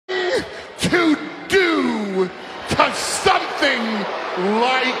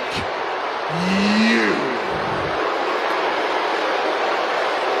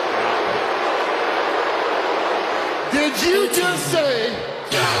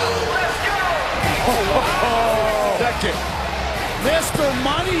Second. Mr.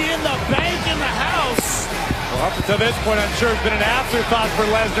 Money in the Bank in the house. Well, up until this point, I'm sure it's been an afterthought for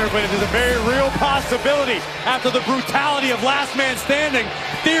Lesnar, but it is a very real possibility. After the brutality of Last Man Standing,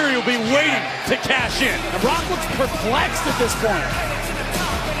 Theory will be waiting to cash in. And Brock looks perplexed at this point.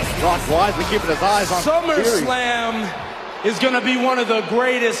 Brock wisely keeping his eyes on Theory. SummerSlam is going to be one of the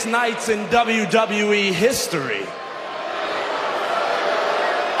greatest nights in WWE history.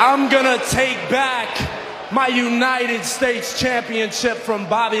 I'm going to take back my United States Championship from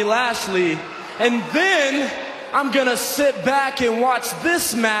Bobby Lashley, and then I'm going to sit back and watch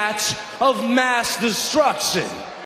this match of mass destruction.